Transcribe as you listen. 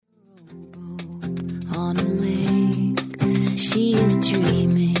on a lake. She is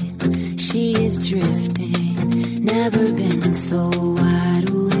dreaming, she is drifting, never been so wide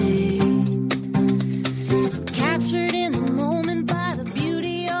awake. Captured in the moment by the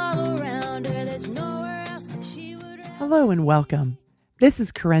beauty all around her, there's nowhere else that she would rather. Hello and welcome. This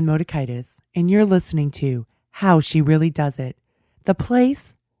is Karen Motikaitis, and you're listening to How She Really Does It, the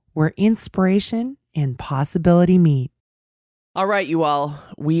place where inspiration and possibility meet. All right, you all,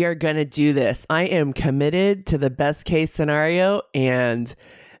 we are going to do this. I am committed to the best case scenario and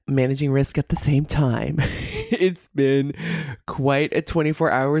managing risk at the same time. It's been quite a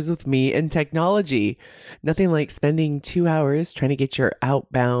 24 hours with me and technology. Nothing like spending 2 hours trying to get your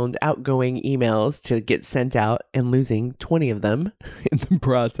outgoing emails to get sent out and losing 20 of them in the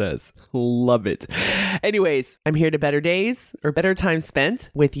process. Love it. Anyways, I'm here to better days or better time spent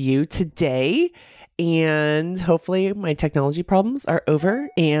with you today. And hopefully my technology problems are over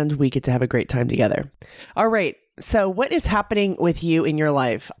and we get to have a great time together. All right. So what is happening with you in your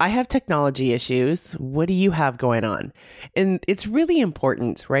life? I have technology issues. What do you have going on? And it's really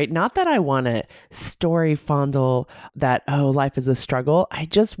important, right? Not that I want to story fondle that, oh, life is a struggle. I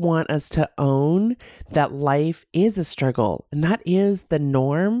just want us to own that life is a struggle and that is the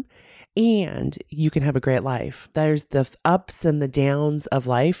norm. And you can have a great life. There's the ups and the downs of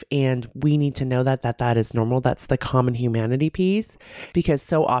life. And we need to know that that is normal. That's the common humanity piece, because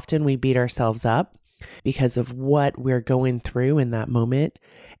so often we beat ourselves up because of what we're going through in that moment.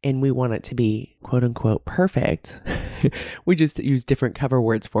 And we want it to be quote unquote perfect. We just use different cover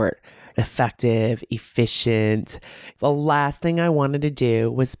words for it. Effective, efficient. The last thing I wanted to do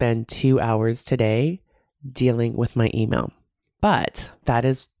was spend 2 hours today dealing with my email. But that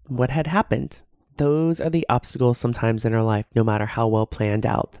is what had happened. Those are the obstacles sometimes in our life, no matter how well planned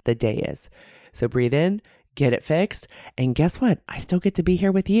out the day is. So breathe in, get it fixed, and guess what? I still get to be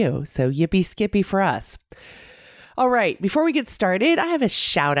here with you. So yippee skippy for us. All right, before we get started, I have a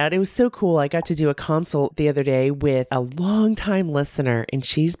shout out. It was so cool. I got to do a consult the other day with a longtime listener, and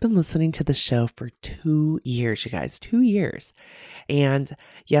she's been listening to the show for 2 years, you guys, 2 years. And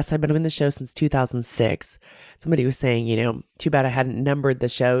yes, I've been in the show since 2006. Somebody was saying, too bad I hadn't numbered the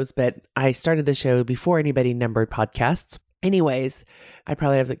shows, but I started the show before anybody numbered podcasts. Anyways, I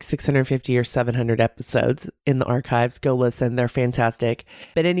probably have like 650 or 700 episodes in the archives. Go listen. They're fantastic.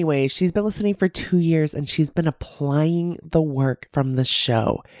 But anyway, she's been listening for 2 years and she's been applying the work from the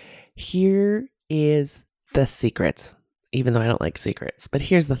show. Here is the secret, even though I don't like secrets, but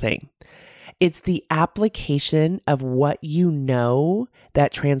here's the thing. It's the application of what you know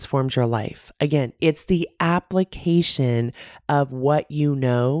that transforms your life. Again, it's the application of what you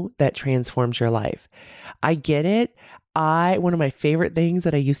know that transforms your life. I get it. One of my favorite things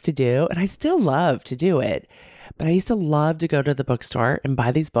that I used to do, and I still love to do it, but I used to love to go to the bookstore and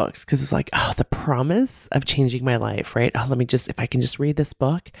buy these books because it's like, oh, the promise of changing my life, right? Oh, if I can just read this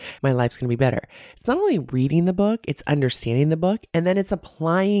book, my life's going to be better. It's not only reading the book, it's understanding the book, and then it's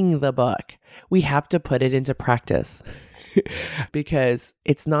applying the book. We have to put it into practice because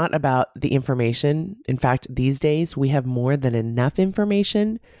it's not about the information. In fact, these days we have more than enough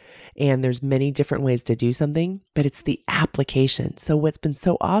information. And there's many different ways to do something, but it's the application. So what's been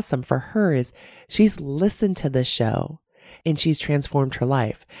so awesome for her is she's listened to the show and she's transformed her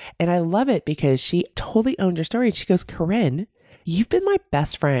life. And I love it because she totally owned her story. And she goes, Corinne, you've been my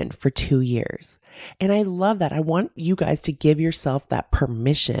best friend for 2 years. And I love that. I want you guys to give yourself that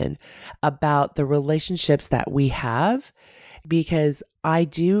permission about the relationships that we have, because I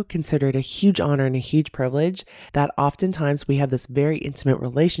do consider it a huge honor and a huge privilege that oftentimes we have this very intimate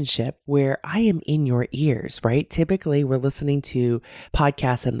relationship where I am in your ears, right? Typically, we're listening to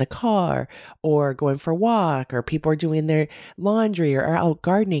podcasts in the car or going for a walk, or people are doing their laundry or out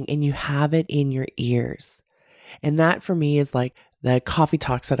gardening, and you have it in your ears. And that for me is like the coffee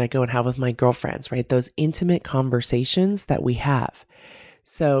talks that I go and have with my girlfriends, right? Those intimate conversations that we have.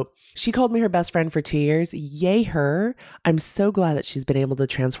 So she called me her best friend for 2 years. Yay her. I'm so glad that she's been able to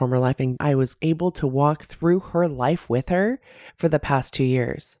transform her life. And I was able to walk through her life with her for the past 2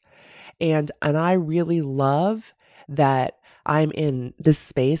 years. And I really love that I'm in this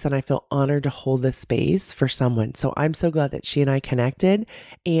space and I feel honored to hold this space for someone. So I'm so glad that she and I connected,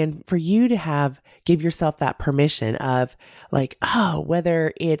 and for you to give yourself that permission of like, oh,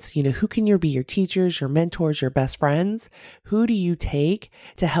 whether it's, who can you be, your teachers, your mentors, your best friends, who do you take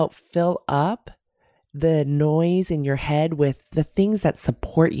to help fill up the noise in your head with the things that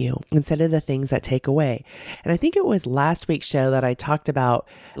support you instead of the things that take away. And I think it was last week's show that I talked about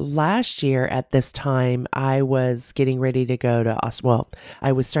last year at this time. I was getting ready to go to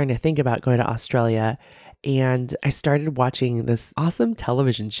I was starting to think about going to Australia. and I started watching this awesome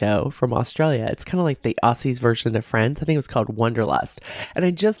television show from Australia. It's kind of like the Aussies version of Friends. I think it was called Wonderlust. And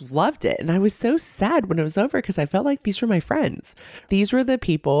I just loved it. And I was so sad when it was over because I felt like these were my friends. These were the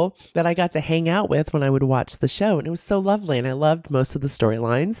people that I got to hang out with when I would watch the show. And it was so lovely. And I loved most of the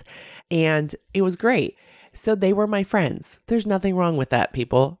storylines. And it was great. So they were my friends. There's nothing wrong with that,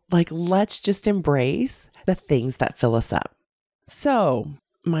 people. Like, let's just embrace the things that fill us up. So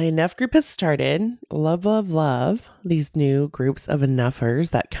my Enough group has started. Love. These new groups of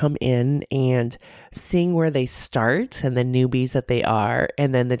enoughers that come in and seeing where they start and the newbies that they are,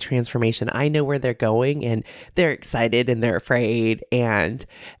 and then the transformation. I know where they're going and they're excited and they're afraid and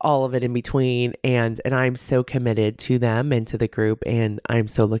all of it in between. And I'm so committed to them and to the group, and I'm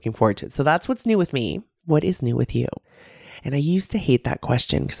so looking forward to it. So that's what's new with me. What is new with you? And I used to hate that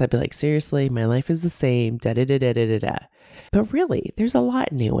question because I'd be like, seriously, my life is the same, da-da-da-da-da-da-da. But really, there's a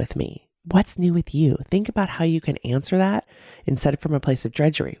lot new with me. What's new with you? Think about how you can answer that instead of from a place of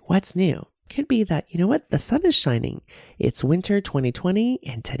drudgery. What's new? Could be that, you know what? The sun is shining. It's winter 2020,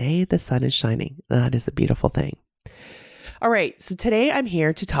 and today the sun is shining. That is a beautiful thing. All right, so today I'm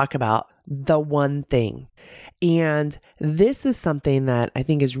here to talk about the one thing. And this is something that I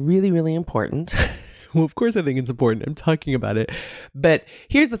think is really, really important. Well, of course I think it's important. I'm talking about it. But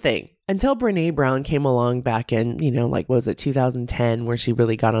here's the thing. Until Brené Brown came along back in, what was it, 2010, where she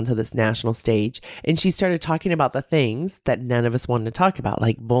really got onto this national stage and she started talking about the things that none of us wanted to talk about,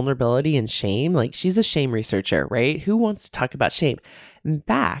 like vulnerability and shame. Like, she's a shame researcher, right? Who wants to talk about shame? In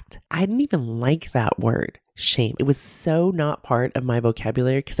fact, I didn't even like that word, shame. It was so not part of my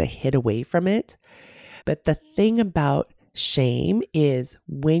vocabulary because I hid away from it. But the thing about shame is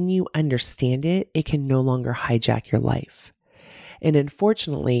when you understand it, it can no longer hijack your life. And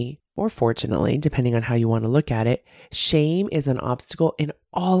unfortunately, or fortunately, depending on how you want to look at it, shame is an obstacle in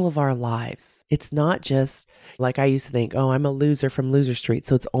all of our lives. It's not just like I used to think, oh, I'm a loser from Loser Street,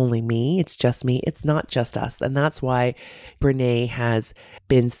 so it's only me. It's just me. It's not just us. And that's why Brené has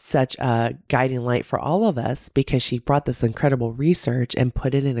been such a guiding light for all of us, because she brought this incredible research and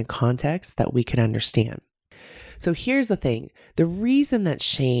put it in a context that we could understand. So here's the thing. The reason that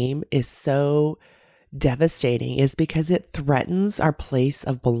shame is so devastating is because it threatens our place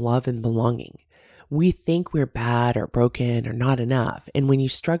of love and belonging. We think we're bad or broken or not enough. And when you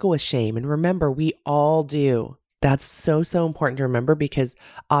struggle with shame, and remember, we all do. That's so, so important to remember, because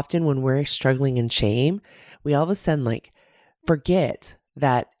often when we're struggling in shame, we all of a sudden forget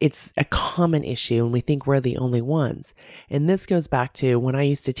that it's a common issue and we think we're the only ones. And this goes back to when I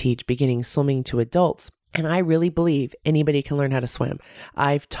used to teach beginning swimming to adults. And I really believe anybody can learn how to swim.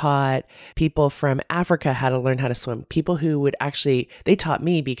 I've taught people from Africa how to learn how to swim. People who would they taught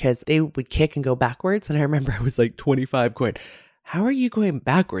me because they would kick and go backwards. And I remember I was like 25 going, how are you going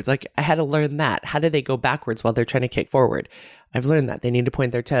backwards? Like, I had to learn that. How do they go backwards while they're trying to kick forward? I've learned that they need to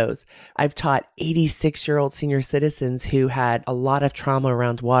point their toes. I've taught 86-year-old senior citizens who had a lot of trauma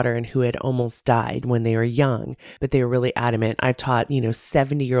around water and who had almost died when they were young, but they were really adamant. I've taught,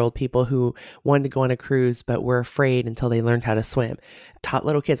 70-year-old people who wanted to go on a cruise, but were afraid until they learned how to swim. Taught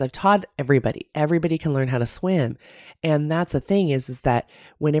little kids. I've taught everybody. Everybody can learn how to swim. And that's the thing is that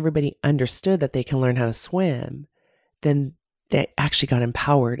when everybody understood that they can learn how to swim, then they actually got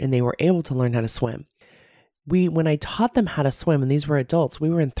empowered and they were able to learn how to swim. When I taught them how to swim, and these were adults, we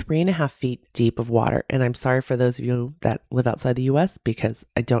were in 3.5 feet deep of water. And I'm sorry for those of you that live outside the US, because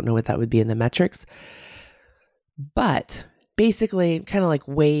I don't know what that would be in the metrics. But basically kind of like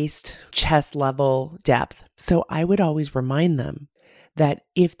waist, chest level depth. So I would always remind them that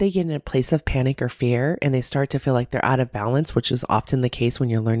if they get in a place of panic or fear and they start to feel like they're out of balance, which is often the case when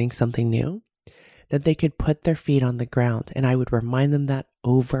you're learning something new, that they could put their feet on the ground. And I would remind them that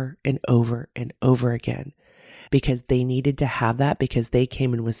over and over and over again, because they needed to have that, because they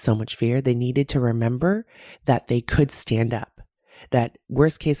came in with so much fear. They needed to remember that they could stand up. That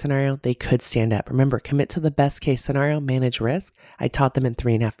worst case scenario, they could stand up. Remember, commit to the best case scenario, manage risk. I taught them in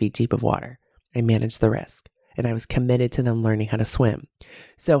 3.5 feet deep of water. I managed the risk, and I was committed to them learning how to swim.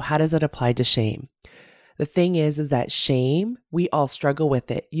 So how does it apply to shame? The thing is that shame, we all struggle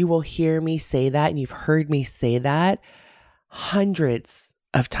with it. You will hear me say that, and you've heard me say that hundreds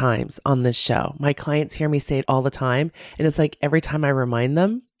of times on this show. My clients hear me say it all the time. And it's like every time I remind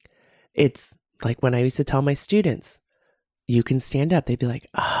them, it's like when I used to tell my students, you can stand up. They'd be like,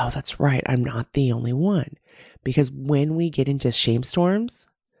 oh, that's right. I'm not the only one. Because when we get into shame storms,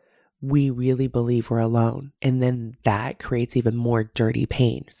 we really believe we're alone. And then that creates even more dirty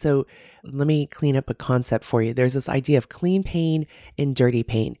pain. So let me clean up a concept for you. There's this idea of clean pain and dirty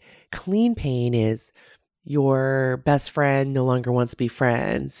pain. Clean pain is your best friend no longer wants to be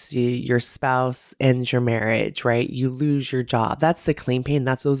friends, your spouse ends your marriage, right? You lose your job. That's the clean pain.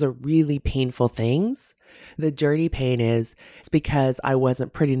 Those are really painful things. The dirty pain is it's because I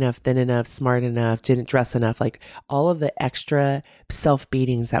wasn't pretty enough, thin enough, smart enough, didn't dress enough, like all of the extra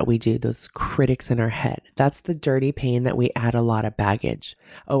self-beatings that we do, those critics in our head. That's the dirty pain that we add a lot of baggage.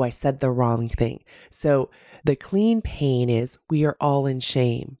 Oh, I said the wrong thing. So the clean pain is we are all in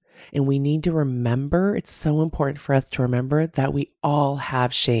shame. And we need to remember, it's so important for us to remember that we all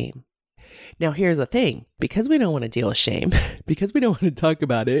have shame. Now, here's the thing, because we don't want to deal with shame, because we don't want to talk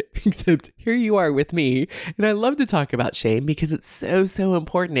about it, except here you are with me. And I love to talk about shame because it's so, so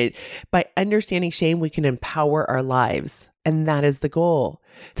important. By understanding shame, we can empower our lives. And that is the goal,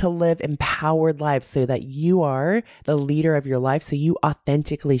 to live empowered lives so that you are the leader of your life, so you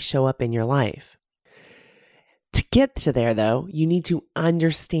authentically show up in your life. To get to there, though, you need to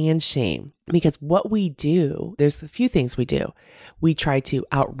understand shame, because what we do, there's a few things we do. We try to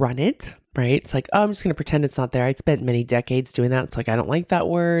outrun it, right? It's like, oh, I'm just going to pretend it's not there. I spent many decades doing that. It's like, I don't like that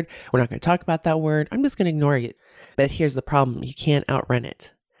word. We're not going to talk about that word. I'm just going to ignore it. But here's the problem. You can't outrun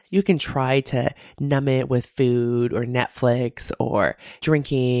it. You can try to numb it with food or Netflix or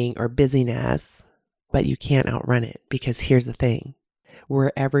drinking or busyness, but you can't outrun it, because here's the thing.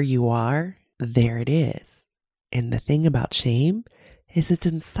 Wherever you are, there it is. And the thing about shame is it's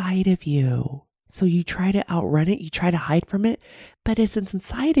inside of you. So you try to outrun it, you try to hide from it, but it's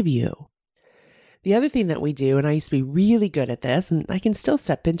inside of you. The other thing that we do, and I used to be really good at this, and I can still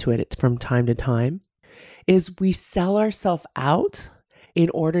step into it from time to time, is we sell ourselves out in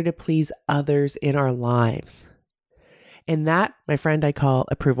order to please others in our lives. And that, my friend, I call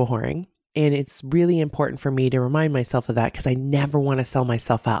approval whoring. And it's really important for me to remind myself of that, because I never want to sell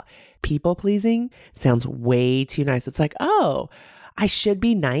myself out. People pleasing sounds way too nice. It's like, oh, I should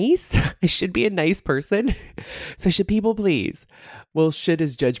be nice. I should be a nice person. So I should people please. Well, should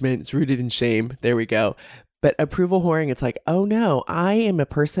is judgment. It's rooted in shame. There we go. But approval whoring, it's like, oh no, I am a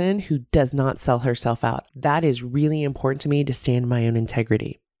person who does not sell herself out. That is really important to me, to stand in my own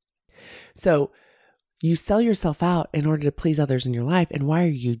integrity. So you sell yourself out in order to please others in your life. And why are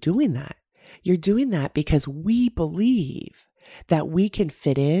you doing that? You're doing that because we believe that we can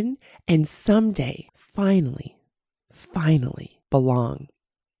fit in and someday, finally belong.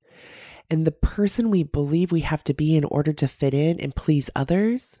 And the person we believe we have to be in order to fit in and please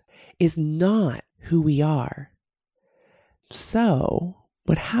others is not who we are. So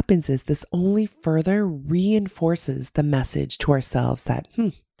what happens is this only further reinforces the message to ourselves that,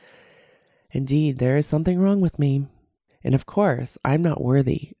 indeed, there is something wrong with me. And of course, I'm not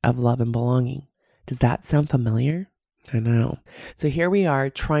worthy of love and belonging. Does that sound familiar? I know. So here we are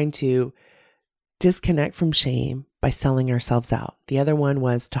trying to disconnect from shame by selling ourselves out. The other one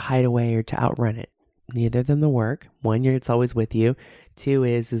was to hide away or to outrun it. Neither of them will work. One, it's always with you. Two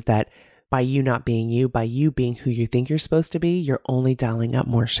is that by you not being you, by you being who you think you're supposed to be, you're only dialing up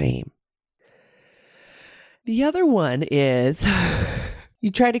more shame. The other one is you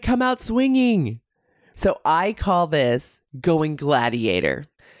try to come out swinging. So I call this going gladiator.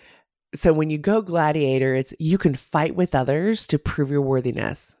 So when you go gladiator, it's you can fight with others to prove your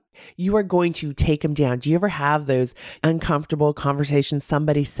worthiness. You are going to take them down. Do you ever have those uncomfortable conversations?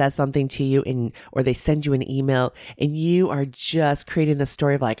 Somebody says something to you or they send you an email and you are just creating the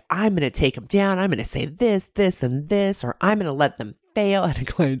story of like, I'm going to take them down. I'm going to say this, and this, or I'm going to let them fail. I had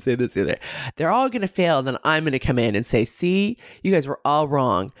a client say this the other day. They're all going to fail. And then I'm going to come in and say, see, you guys were all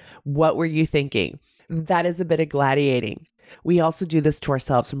wrong. What were you thinking? That is a bit of gladiating. We also do this to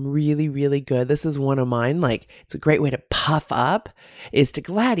ourselves. I'm really, really good. This is one of mine. Like, it's a great way to puff up is to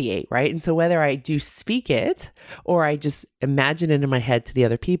gladiate, right? And so whether I do speak it or I just imagine it in my head to the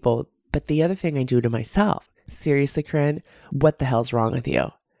other people, but the other thing I do to myself, seriously, Corinne, what the hell's wrong with you?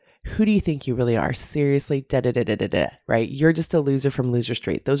 Who do you think you really are? Seriously, right? You're just a loser from Loser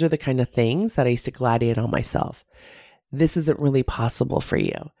Street. Those are the kind of things that I used to gladiate on myself. This isn't really possible for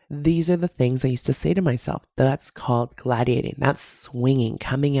you. These are the things I used to say to myself. That's called gladiating. That's swinging,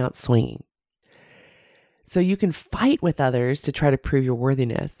 coming out swinging. So you can fight with others to try to prove your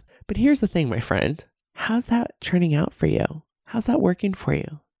worthiness. But here's the thing, my friend. How's that turning out for you? How's that working for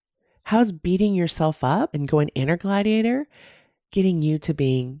you? How's beating yourself up and going inner gladiator getting you to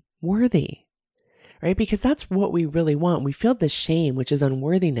being worthy? Right? Because that's what we really want. We feel this shame, which is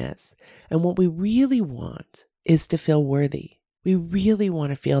unworthiness. And what we really want is to feel worthy. We really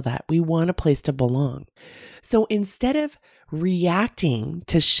want to feel that. We want a place to belong. So instead of reacting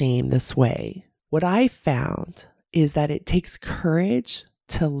to shame this way, what I found is that it takes courage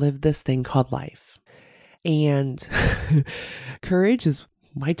to live this thing called life. And courage is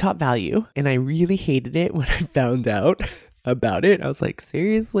my top value. And I really hated it when I found out about it. I was like,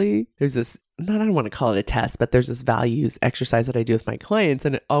 seriously? There's this, I don't want to call it a test, but there's this values exercise that I do with my clients.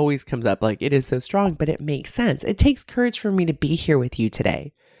 And it always comes up like, it is so strong, but it makes sense. It takes courage for me to be here with you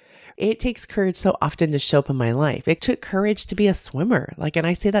today. It takes courage so often to show up in my life. It took courage to be a swimmer. And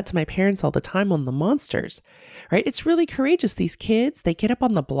I say that to my parents all the time on the Monsters, right? It's really courageous. These kids, they get up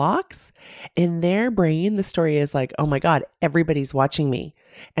on the blocks. In their brain, the story is like, oh my God, everybody's watching me.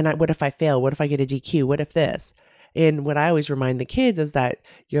 And what if I fail? What if I get a DQ? What if this? And what I always remind the kids is that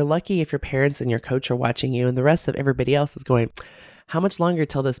you're lucky if your parents and your coach are watching you, and the rest of everybody else is going, how much longer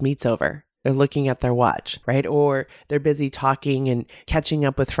till this meet's over? They're looking at their watch, right? Or they're busy talking and catching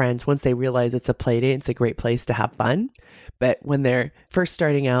up with friends. Once they realize it's a play date, it's a great place to have fun. But when they're first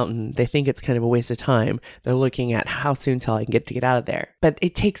starting out and they think it's kind of a waste of time, they're looking at how soon till I can get out of there. But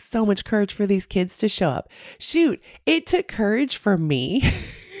it takes so much courage for these kids to show up. Shoot, it took courage for me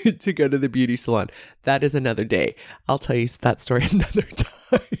to go to the beauty salon. That is another day. I'll tell you that story another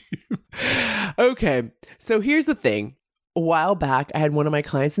time. Okay, so here's the thing. A while back, I had one of my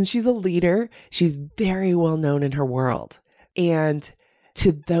clients, and she's a leader. She's very well known in her world. And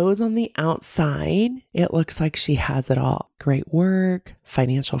to those on the outside, it looks like she has it all. Great work,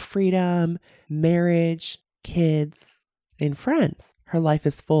 financial freedom, marriage, kids, and friends. Her life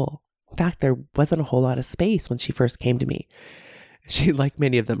is full. In fact, there wasn't a whole lot of space when she first came to me. She, like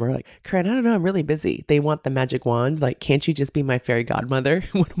many of them, are like, Corinne, I don't know, I'm really busy. They want the magic wand. Like, can't you just be my fairy godmother?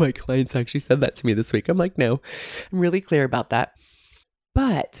 One of my clients actually said that to me this week. I'm like, no, I'm really clear about that.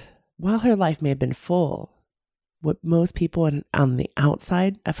 But while her life may have been full, what most people on the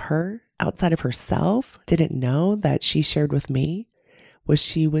outside of herself, didn't know that she shared with me was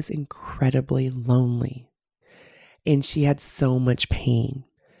she was incredibly lonely. And she had so much pain.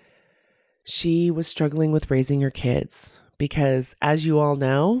 She was struggling with raising her kids. Because as you all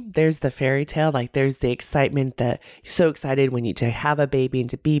know, there's the fairy tale, there's the excitement that you're so excited when you to have a baby and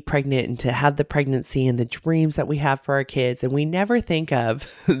to be pregnant and to have the pregnancy and the dreams that we have for our kids. And we never think of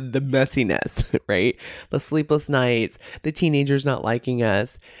the messiness, right? The sleepless nights, the teenagers not liking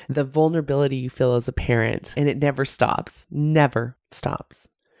us, the vulnerability you feel as a parent. And it never stops, never stops.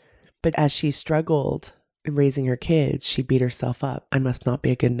 But as she struggled in raising her kids, she beat herself up. I must not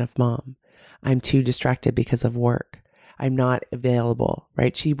be a good enough mom. I'm too distracted because of work. I'm not available,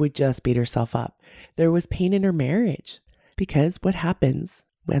 right? She would just beat herself up. There was pain in her marriage because what happens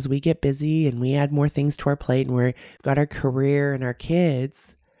as we get busy and we add more things to our plate and we've got our career and our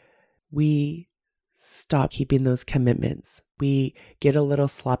kids, we stop keeping those commitments. We get a little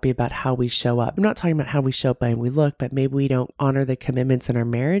sloppy about how we show up. I'm not talking about how we show up and we look, but maybe we don't honor the commitments in our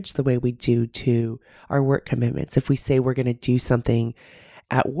marriage the way we do to our work commitments. If we say we're going to do something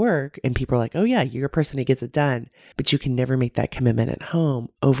at work and people are like, oh yeah, you're a person who gets it done, but you can never make that commitment at home,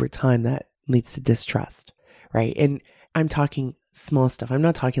 over time that leads to distrust, right? And I'm talking small stuff. I'm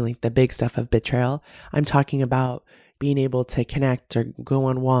not talking like the big stuff of betrayal. I'm talking about being able to connect or go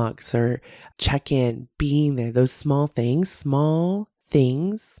on walks or check in, being there. Those small things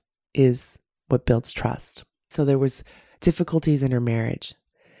is what builds trust. So there was difficulties in her marriage.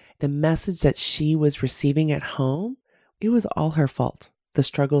 The message that she was receiving at home, it was all her fault. The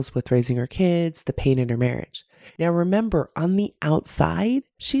struggles with raising her kids, the pain in her marriage. Now remember, on the outside,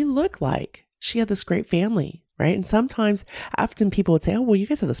 she looked like she had this great family, right? And sometimes, often people would say, oh, well, you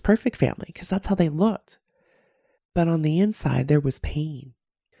guys have this perfect family, because that's how they looked. But on the inside, there was pain.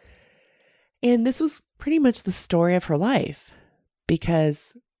 And this was pretty much the story of her life,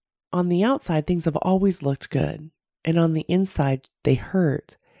 because on the outside, things have always looked good. And on the inside, they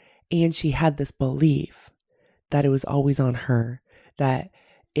hurt. And she had this belief that it was always on her, that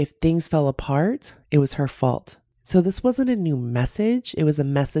if things fell apart, it was her fault. So this wasn't a new message. It was a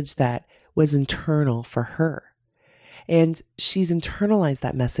message that was internal for her. And she's internalized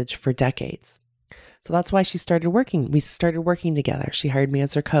that message for decades. So that's why she started working. We started working together. She hired me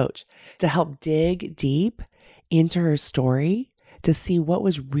as her coach to help dig deep into her story to see what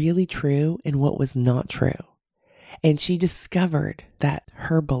was really true and what was not true. And she discovered that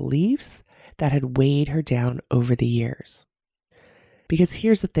her beliefs that had weighed her down over the years. Because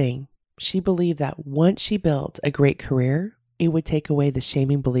here's the thing, she believed that once she built a great career, it would take away the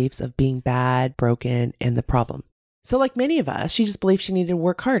shaming beliefs of being bad, broken, and the problem. So like many of us, she just believed she needed to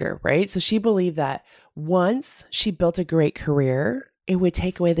work harder, right? So she believed that once she built a great career, it would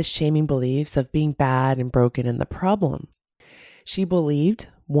take away the shaming beliefs of being bad and broken and the problem. She believed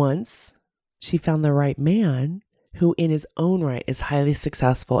once she found the right man, who in his own right is highly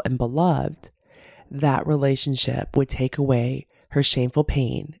successful and beloved, that relationship would take away her shameful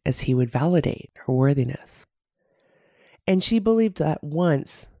pain as he would validate her worthiness. And she believed that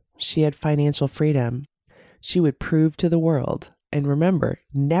once she had financial freedom, she would prove to the world. And remember,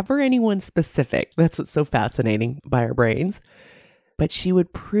 never anyone specific. That's what's so fascinating by our brains. But she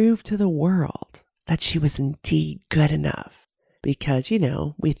would prove to the world that she was indeed good enough. Because,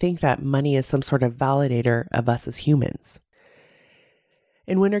 we think that money is some sort of validator of us as humans.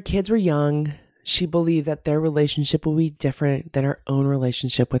 And when her kids were young, she believed that their relationship would be different than her own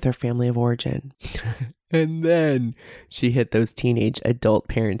relationship with her family of origin. And then she hit those teenage adult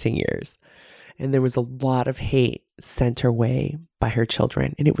parenting years. And there was a lot of hate sent her way by her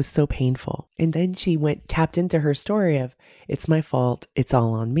children. And it was so painful. And then she tapped into her story of, it's my fault, it's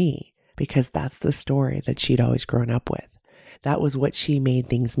all on me. Because that's the story that she'd always grown up with. That was what she made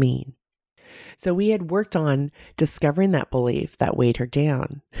things mean. So we had worked on discovering that belief that weighed her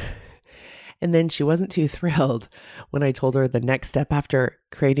down. And then she wasn't too thrilled when I told her the next step after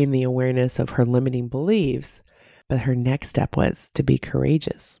creating the awareness of her limiting beliefs, but her next step was to be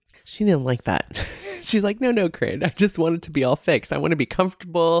courageous. She didn't like that. She's like, no, Corinne, I just want it to be all fixed. I want to be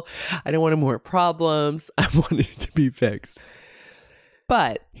comfortable. I don't want more problems. I want it to be fixed.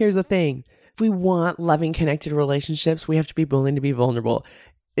 But here's the thing. If we want loving, connected relationships, we have to be willing to be vulnerable.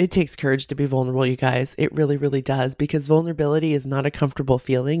 It takes courage to be vulnerable, you guys. It really, really does, because vulnerability is not a comfortable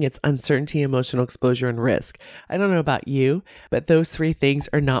feeling. It's uncertainty, emotional exposure, and risk. I don't know about you, but those three things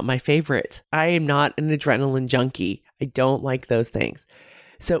are not my favorite. I am not an adrenaline junkie. I don't like those things.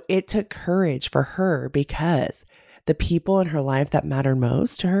 So it took courage for her because the people in her life that mattered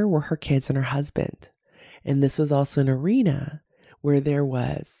most to her were her kids and her husband. And this was also an arena where there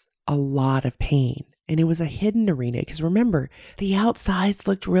was a lot of pain. And it was a hidden arena because remember, the outsides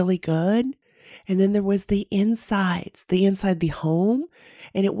looked really good. And then there was the insides, inside the home.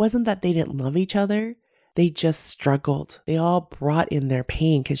 And it wasn't that they didn't love each other. They just struggled. They all brought in their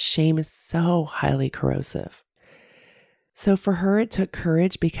pain because shame is so highly corrosive. So for her, it took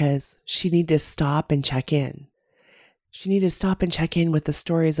courage because she needed to stop and check in. She needed to stop and check in with the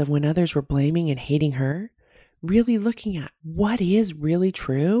stories of when others were blaming and hating her. Really looking at what is really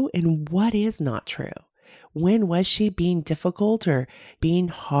true and what is not true. When was she being difficult or being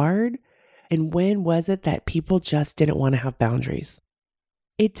hard? And when was it that people just didn't want to have boundaries?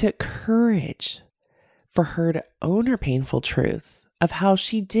 It took courage for her to own her painful truths of how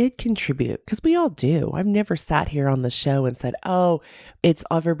she did contribute, because we all do. I've never sat here on the show and said, oh, it's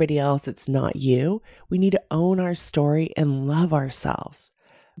everybody else, it's not you. We need to own our story and love ourselves.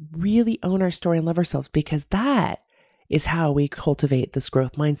 Really own our story and love ourselves, because that is how we cultivate this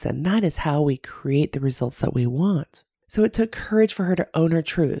growth mindset. And that is how we create the results that we want. So it took courage for her to own her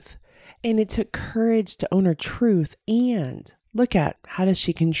truth. And it took courage to own her truth and look at how does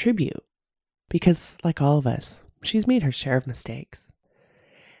she contribute? Because like all of us, she's made her share of mistakes.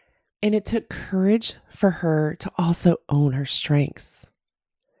 And it took courage for her to also own her strengths.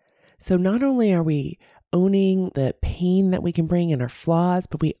 So not only are we owning the pain that we can bring and our flaws,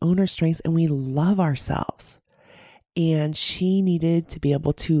 but we own our strengths and we love ourselves. And she needed to be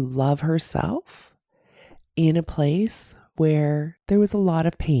able to love herself in a place where there was a lot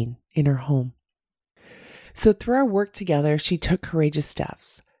of pain in her home. So through our work together, she took courageous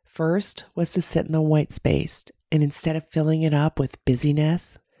steps. First was to sit in the white space, and instead of filling it up with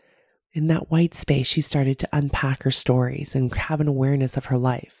busyness, in that white space, she started to unpack her stories and have an awareness of her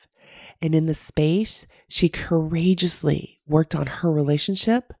life. And in the space, she courageously worked on her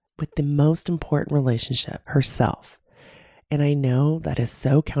relationship with the most important relationship, herself. And I know that is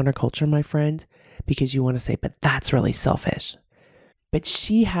so counterculture, my friend, because you want to say, but that's really selfish. But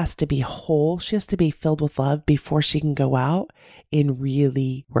she has to be whole. She has to be filled with love before she can go out and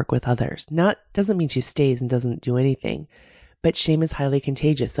really work with others. Doesn't mean she stays and doesn't do anything, but shame is highly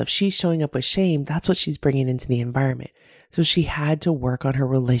contagious. So if she's showing up with shame, that's what she's bringing into the environment. So she had to work on her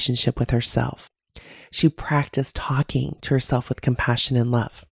relationship with herself. She practiced talking to herself with compassion and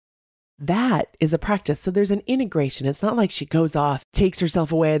love. That is a practice. So there's an integration. It's not like she goes off, takes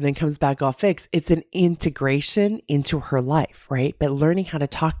herself away, and then comes back all fixed. It's an integration into her life, right? But learning how to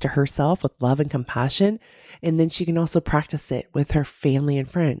talk to herself with love and compassion. And then she can also practice it with her family and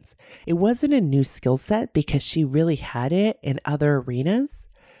friends. It wasn't a new skill set because she really had it in other arenas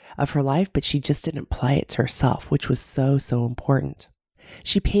of her life, but she just didn't apply it to herself, which was so, so important.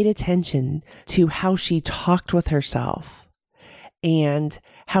 She paid attention to how she talked with herself and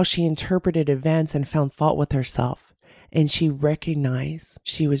how she interpreted events and found fault with herself. And she recognized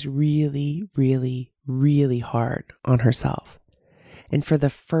she was really, really, really hard on herself. And for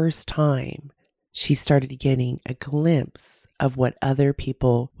the first time, she started getting a glimpse of what other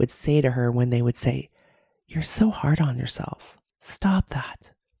people would say to her when they would say, "You're so hard on yourself. Stop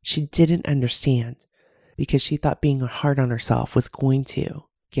that." She didn't understand. because she thought being hard on herself was going to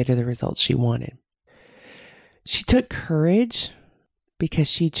get her the results she wanted. She took courage because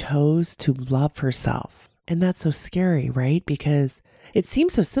she chose to love herself. And that's so scary, right? Because it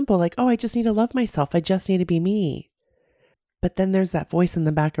seems so simple, like, oh, I just need to love myself. I just need to be me. But then there's that voice in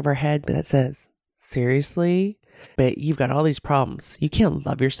the back of our head that says, seriously? But you've got all these problems. You can't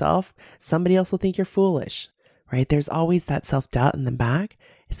love yourself. Somebody else will think you're foolish, right? There's always that self-doubt in the back.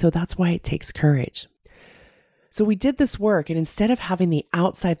 So that's why it takes courage. So we did this work, and instead of having the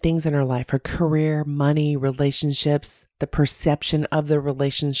outside things in her life, her career, money, relationships, the perception of the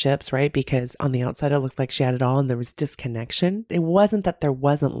relationships, right? Because on the outside, it looked like she had it all and there was disconnection. It wasn't that there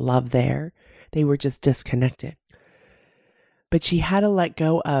wasn't love there. They were just disconnected. But she had to let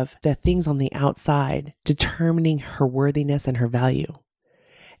go of the things on the outside determining her worthiness and her value.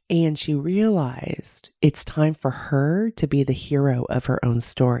 And she realized it's time for her to be the hero of her own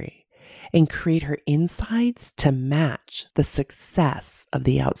story and create her insides to match the success of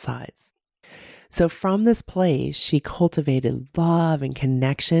the outsides. So from this place, she cultivated love and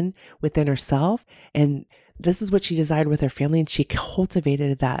connection within herself. And this is what she desired with her family. And she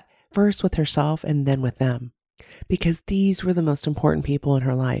cultivated that first with herself and then with them, because these were the most important people in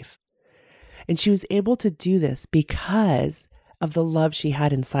her life. And she was able to do this because of the love she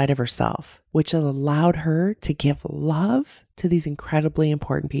had inside of herself, which allowed her to give love to these incredibly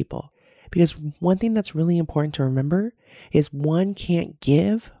important people. Because one thing that's really important to remember is one can't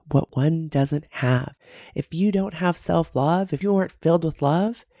give what one doesn't have. If you don't have self-love, if you aren't filled with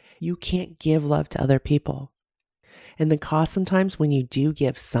love, you can't give love to other people. And the cost sometimes when you do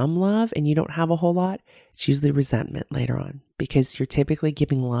give some love and you don't have a whole lot, it's usually resentment later on, because you're typically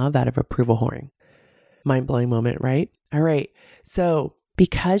giving love out of approval whoring. Mind-blowing moment, right? All right. So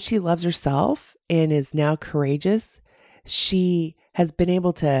because she loves herself and is now courageous, she has been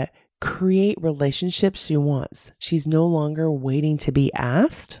able to create relationships she wants. She's no longer waiting to be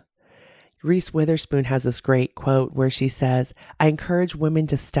asked. Reese Witherspoon has this great quote where she says, I encourage women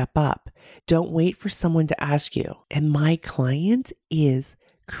to step up. Don't wait for someone to ask you. And my client is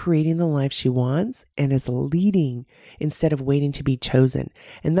creating the life she wants and is leading instead of waiting to be chosen.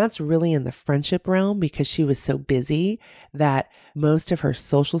 And that's really in the friendship realm, because she was so busy that most of her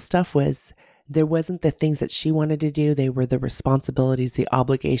social stuff there wasn't the things that she wanted to do. They were the responsibilities, the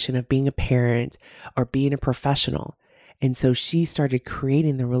obligation of being a parent or being a professional. And so she started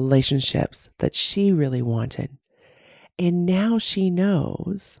creating the relationships that she really wanted. And now she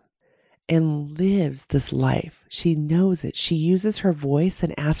knows and lives this life. She knows it. She uses her voice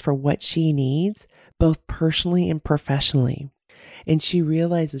and asks for what she needs, both personally and professionally. And she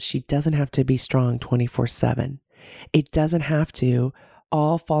realizes she doesn't have to be strong 24/7. It doesn't have to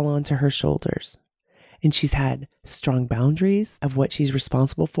all fall onto her shoulders. And she's had strong boundaries of what she's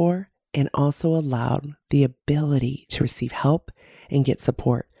responsible for, and also allowed the ability to receive help and get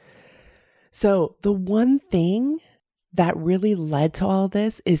support. So the one thing that really led to all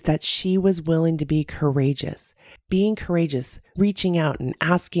this is that she was willing to be courageous. Being courageous, reaching out and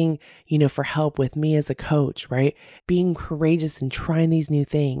asking, for help with me as a coach, right? Being courageous and trying these new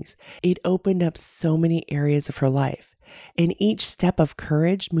things. It opened up so many areas of her life. And each step of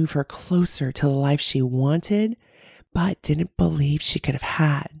courage moved her closer to the life she wanted, but didn't believe she could have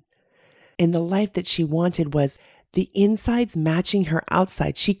had. And the life that she wanted was the insides matching her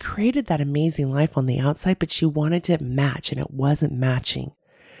outside. She created that amazing life on the outside, but she wanted to match, and it wasn't matching.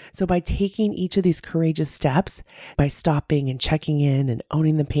 So by taking each of these courageous steps, by stopping and checking in and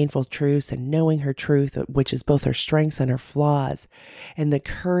owning the painful truths and knowing her truth, which is both her strengths and her flaws, and the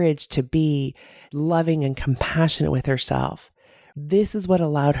courage to be loving and compassionate with herself, this is what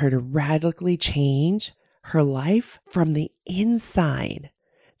allowed her to radically change her life from the inside.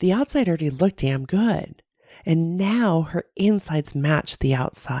 The outside already looked damn good, and now her insides matched the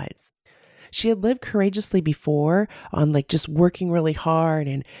outsides. She had lived courageously before on just working really hard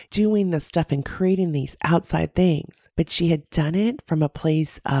and doing the stuff and creating these outside things. But she had done it from a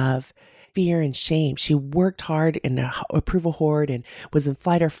place of fear and shame. She worked hard in the approval hoard and was in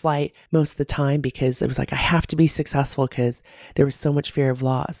fight or flight most of the time, because it was like, I have to be successful, because there was so much fear of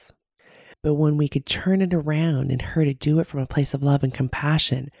loss. But when we could turn it around and her to do it from a place of love and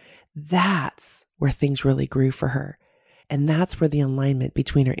compassion, that's where things really grew for her. And that's where the alignment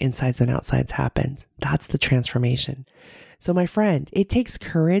between her insides and outsides happened. That's the transformation. So my friend, it takes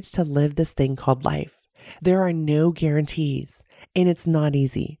courage to live this thing called life. There are no guarantees, and it's not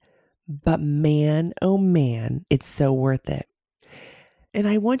easy. But man, oh man, it's so worth it. And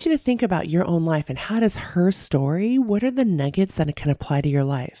I want you to think about your own life and how does her story, what are the nuggets that can apply to your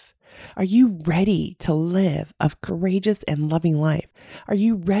life? Are you ready to live a courageous and loving life? Are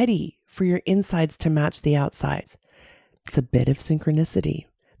you ready for your insides to match the outsides. It's a bit of synchronicity,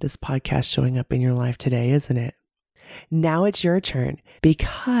 this podcast showing up in your life today, isn't it? Now it's your turn,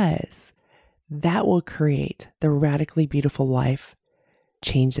 because that will create the radically beautiful life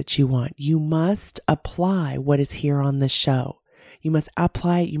change that you want. You must apply what is here on this show. You must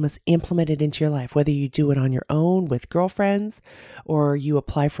apply it. You must implement it into your life, whether you do it on your own with girlfriends or you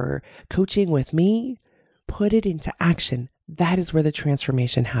apply for coaching with me. Put it into action. That is where the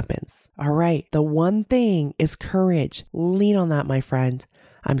transformation happens. All right. The one thing is courage. Lean on that, my friend.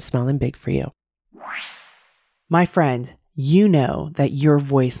 I'm smiling big for you. My friend, you know that your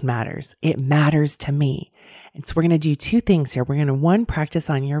voice matters. It matters to me. And so we're going to do two things here. We're going to, one, practice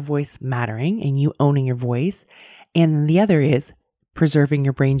on your voice mattering and you owning your voice. And the other is preserving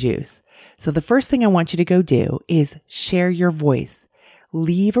your brain juice. So the first thing I want you to go do is share your voice.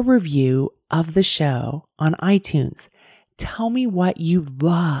 Leave a review of the show on iTunes. Tell me what you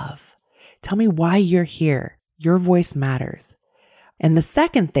love. Tell me why you're here. Your voice matters. And the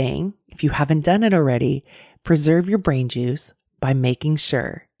second thing, if you haven't done it already, preserve your brain juice by making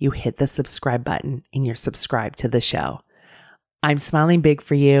sure you hit the subscribe button and you're subscribed to the show. I'm smiling big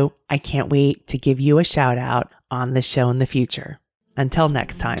for you. I can't wait to give you a shout out on the show in the future. Until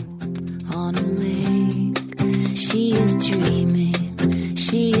next time. On a lake, she is dreaming,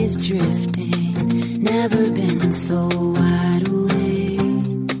 she is drifting, never been so